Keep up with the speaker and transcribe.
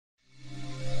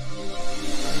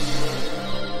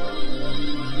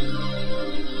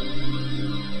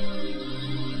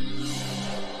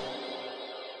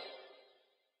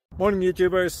Morning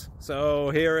YouTubers.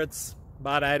 So here it's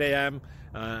about 8 a.m.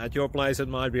 At your place it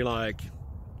might be like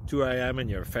 2 a.m. and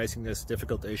you're facing this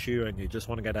difficult issue and you just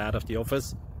want to get out of the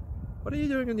office. What are you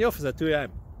doing in the office at 2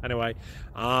 a.m.? Anyway,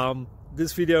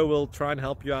 this video will try and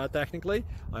help you out technically.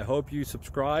 I hope you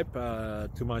subscribe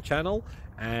to my channel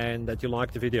and that you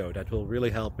like the video. That will really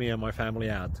help me and my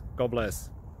family out. God bless.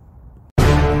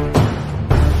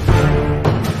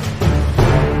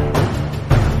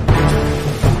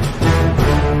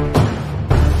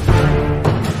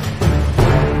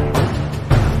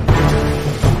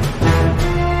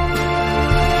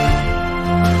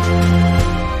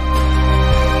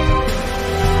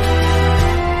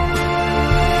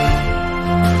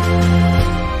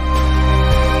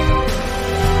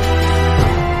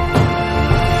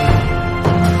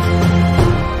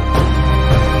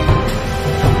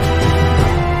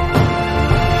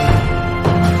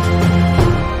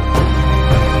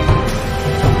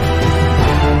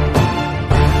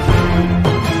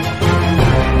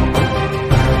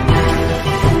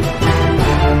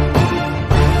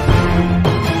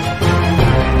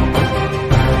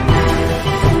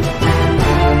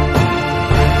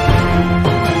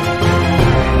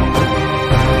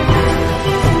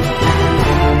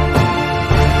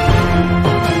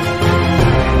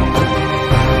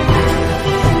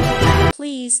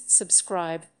 Please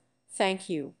subscribe. Thank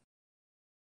you.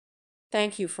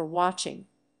 Thank you for watching.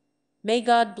 May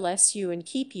God bless you and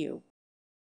keep you.